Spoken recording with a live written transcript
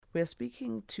We are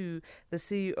speaking to the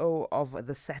CEO of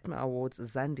the SATMA Awards,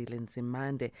 Zandile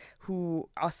Ndzimande, who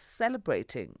are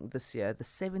celebrating this year the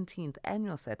 17th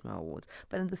annual SATMA Awards.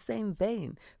 But in the same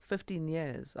vein, 15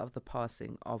 years of the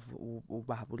passing of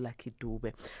Lucky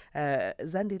Dube.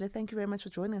 Zandile, thank you very much for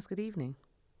joining us. Good evening.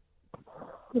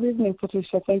 Good evening,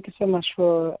 Patricia. Thank you so much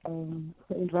for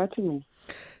inviting me.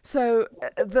 So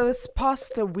this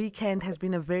past weekend has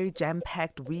been a very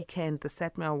jam-packed weekend. The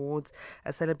SATMA Awards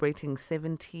are celebrating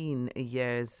 17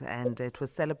 years, and it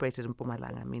was celebrated in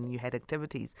Mpumalanga. I mean, you had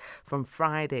activities from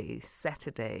Friday,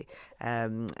 Saturday,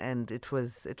 and it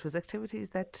was activities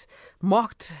that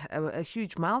marked a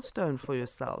huge milestone for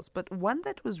yourselves, but one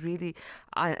that was really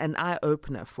an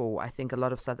eye-opener for, I think, a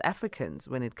lot of South Africans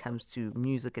when it comes to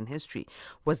music and history,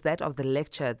 was that of the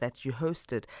lecture that you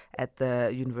hosted at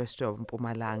the University of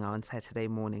Mpumalanga on Saturday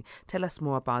morning. Tell us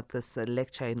more about this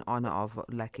lecture in honor of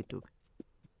Lucky Dube.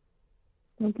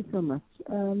 Thank you so much.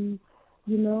 I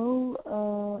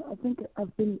think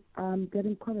I've been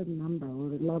getting quite a number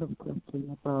or a lot of questions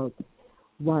about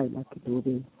why Lucky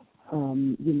Dube,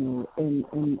 and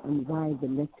why the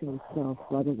lecture itself,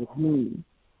 what does it mean?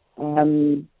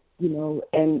 And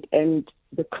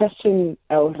the question,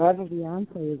 or rather the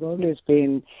answer, has always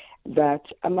been that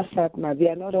SATMA, they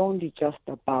are not only just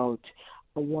about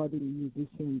awarding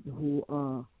musicians who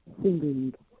are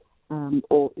singing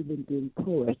or even doing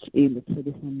poetry in the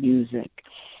traditional music.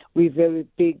 We're very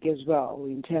big as well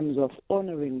in terms of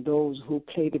honoring those who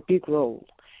played a big role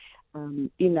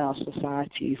in our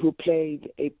society, who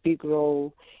played a big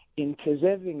role in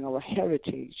preserving our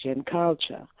heritage and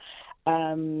culture.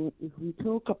 If we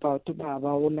talk about Baba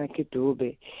Lucky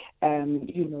Dube,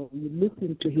 you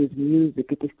listen to his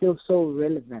music, it is still so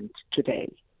relevant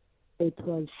today. It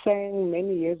was sang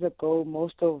many years ago,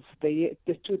 most of the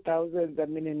 2000s,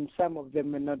 and some of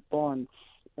them were not born.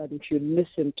 But if you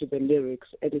listen to the lyrics,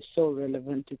 it is so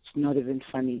relevant, it's not even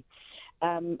funny.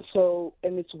 And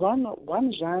it's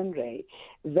one genre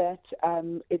that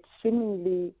it's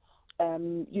seemingly,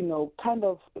 kind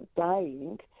of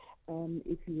dying.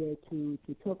 If you were to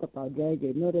talk about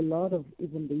reggae, not a lot of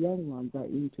even the young ones are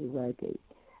into reggae.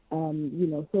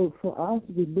 So for us,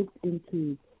 we looked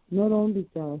into not only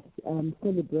just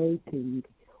celebrating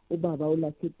Baba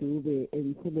Lucky Dube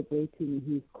and celebrating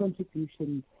his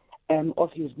contribution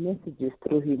of his messages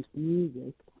through his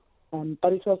music,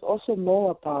 but it was also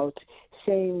more about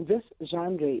saying this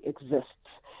genre exists.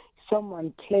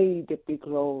 Someone played a big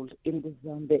role in this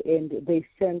genre, and they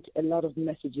sent a lot of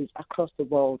messages across the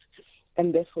world,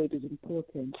 and therefore it is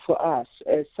important for us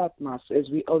as SATMAS, as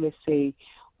we always say,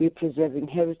 we're preserving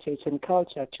heritage and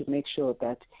culture to make sure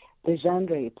that the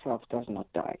genre itself does not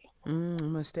die.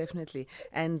 Most definitely.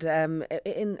 And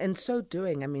in so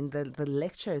doing, I mean, the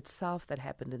lecture itself that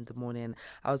happened in the morning,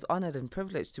 I was honored and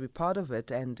privileged to be part of it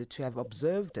and to have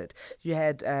observed it. You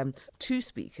had two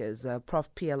speakers, Prof.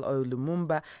 PLO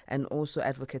Lumumba and also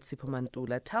Advocate Sipho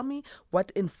Mantula. Tell me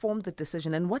what informed the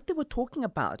decision and what they were talking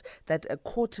about that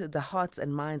caught the hearts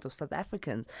and minds of South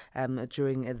Africans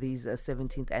during these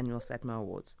 17th annual SATMA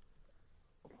Awards.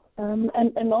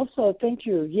 And also, thank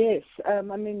you. Yes,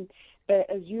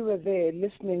 as you were there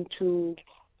listening to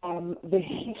the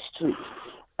history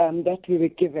that we were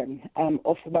given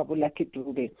of Baba Lucky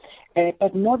Dube,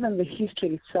 but more than the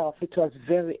history itself, it was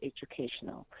very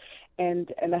educational.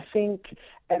 And I think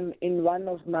in one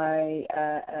of my,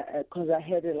 because I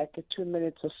had a 2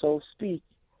 minutes or so speech,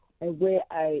 where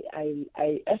I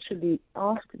actually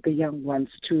asked the young ones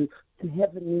to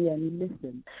have an ear and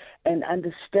listen and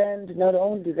understand not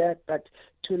only that, but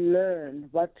to learn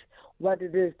what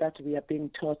it is that we are being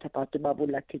taught about the Baba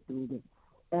Lucky Dube.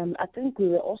 I think we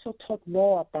were also taught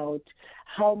more about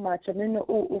how much,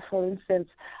 for instance,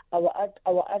 our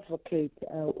advocate,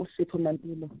 Sipho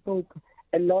Mantula, spoke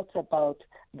a lot about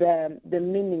the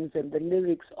meanings and the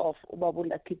lyrics of Baba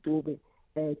Lucky Dube.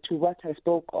 To what I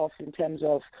spoke of in terms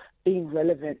of being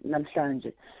relevant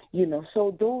namhlanje,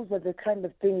 so those are the kind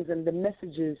of things and the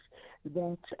messages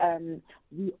that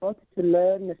we ought to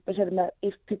learn, especially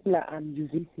if people are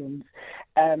musicians,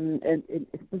 and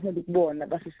especially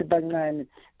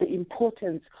the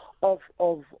importance of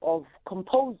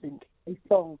composing a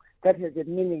song that has a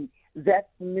meaning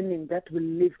that will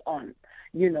live on.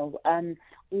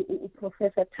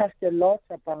 Professor touched a lot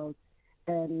about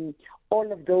all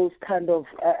of those kind of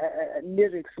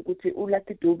lyrics,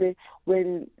 Lucky Dube,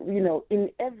 when,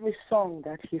 in every song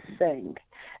that he sang,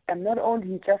 and not only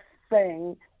he just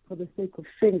sang for the sake of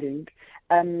singing,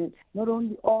 not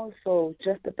only also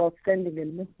just about sending a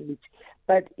message,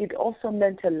 but it also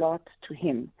meant a lot to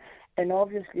him. And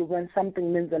obviously, when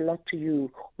something means a lot to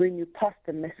you, when you pass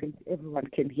the message, everyone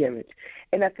can hear it.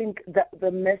 And I think that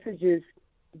the messages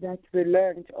that we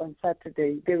learned on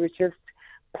Saturday, they were just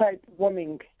quite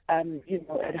warming,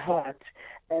 at heart.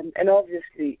 And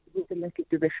obviously, we were lucky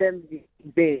to the family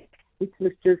there. It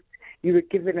was just, you were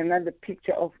given another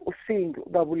picture of seeing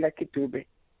Babu Lucky Dube.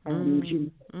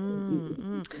 It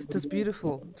was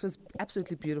beautiful. It was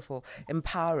absolutely beautiful,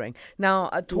 empowering. Now,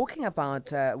 talking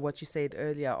about what you said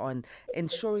earlier on,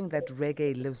 ensuring that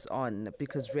reggae lives on,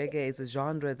 because reggae is a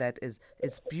genre that is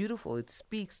beautiful. It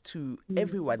speaks to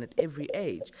everyone at every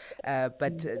age,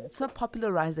 but it's not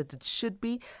popularized as it should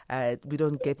be. We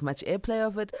don't get much airplay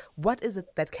of it. What is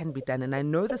it that can be done? And I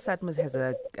know the SATMAS has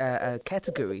a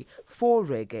category for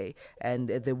reggae, and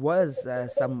there was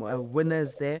some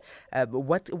winners there.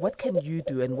 What can you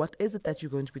do, and what is it that you're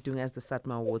going to be doing as the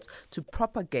SATMA Awards to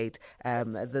propagate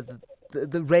the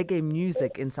reggae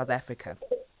music in South Africa?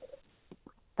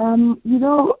 Talk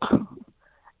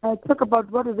about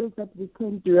what it is that we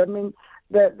can do. I mean,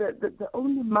 the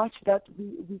only much that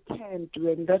we can do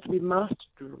and that we must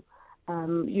do,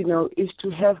 is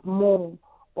to have more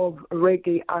of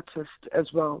reggae artists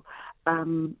as well,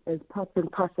 as part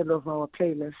and parcel of our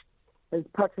playlist, as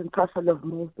part and parcel of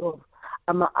most of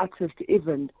artists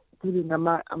even during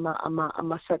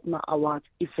SATMA Award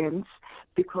events,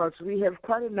 because we have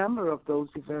quite a number of those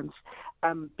events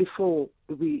before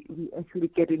we actually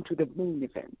get into the main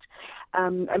event.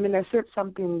 I said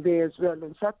something there as well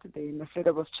on Saturday, and I said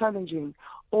I was challenging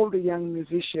all the young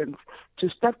musicians to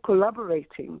start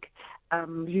collaborating,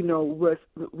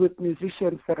 with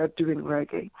musicians that are doing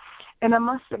reggae. And I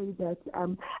must say that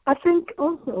I think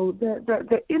also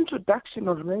the introduction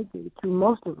of reggae to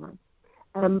most of us,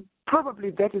 probably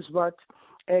that is what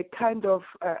kind of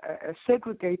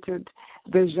segregated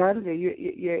the genre,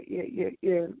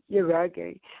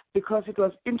 reggae, because it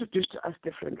was introduced to us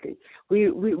differently.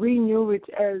 We knew it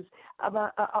as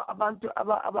abantu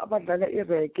abadlala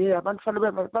reggae, abantu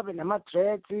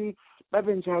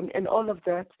and all of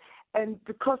that. And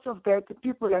because of that,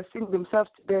 people are seeing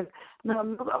themselves there. No,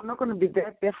 I'm not going to be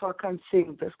there, therefore I can't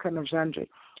sing this kind of genre.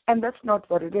 And that's not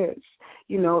what it is.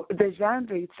 The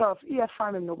genre itself, you are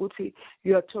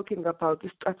talking about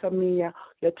Stratamiya,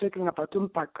 you're talking about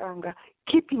Umpakanga,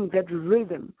 keeping that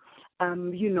rhythm,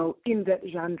 in that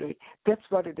genre. That's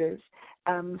what it is.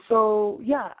 I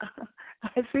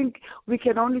think we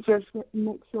can only just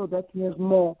make sure that we have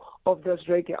more of those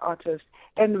reggae artists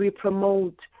and we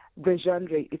promote the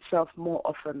genre itself more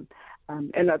often.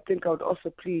 And I think I would also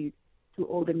plead to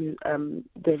all the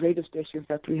radio stations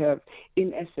that we have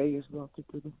in SA as well to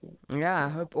do the same. Yeah, I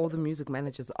hope all the music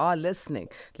managers are listening.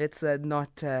 Let's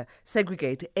not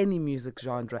segregate any music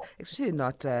genre, especially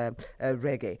not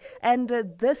reggae. And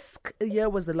this year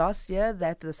was the last year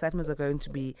that the SATMAs are going to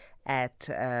be at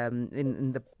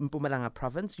in the Mpumalanga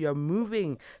province. You're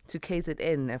moving to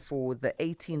KZN for the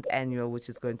 18th annual, which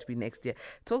is going to be next year.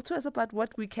 Talk to us about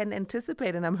what we can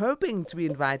anticipate, and I'm hoping to be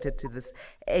invited to this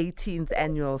 18th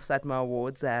annual SATMA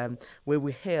Awards, where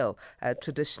we hail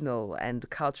traditional and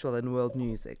cultural and world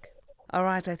music. All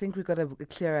right, I think we've got a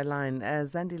clearer line.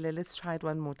 Zandile, let's try it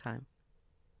one more time.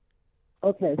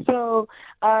 Okay, so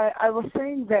I was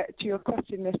saying that to your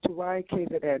question as to why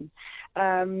KZN,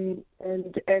 and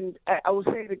I will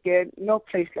say it again, no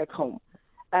place like home.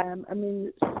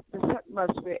 The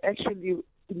SATMAs were actually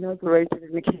inaugurated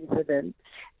in the KZN,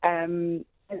 and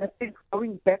I think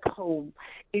going back home,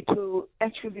 it will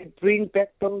actually bring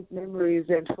back those memories,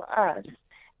 and for us,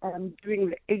 during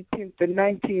the 18th, the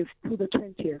 19th to the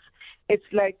 20th,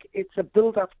 it's like it's a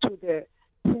build-up to the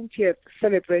 20th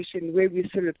celebration where we're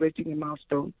celebrating a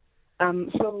milestone.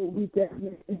 So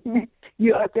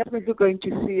you are definitely going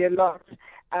to see a lot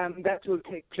that will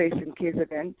take place in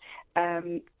KZN.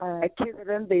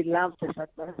 KZN, they love the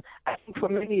SATMAs. I think for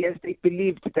many years they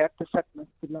believed that the SATMAs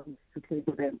belonged to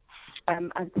KZN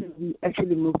until we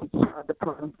actually moved it to other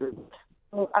provinces.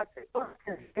 So I think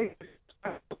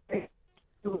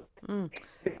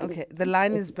Okay, the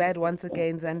line is bad once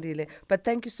again, Zandile. But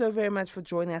thank you so very much for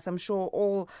joining us. I'm sure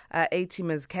all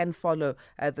A-teamers can follow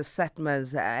the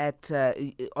SATMAs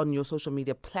on your social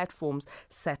media platforms,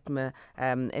 SATMA,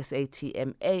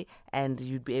 SATMA, and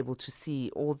you'd be able to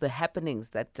see all the happenings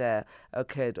that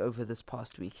occurred over this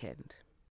past weekend.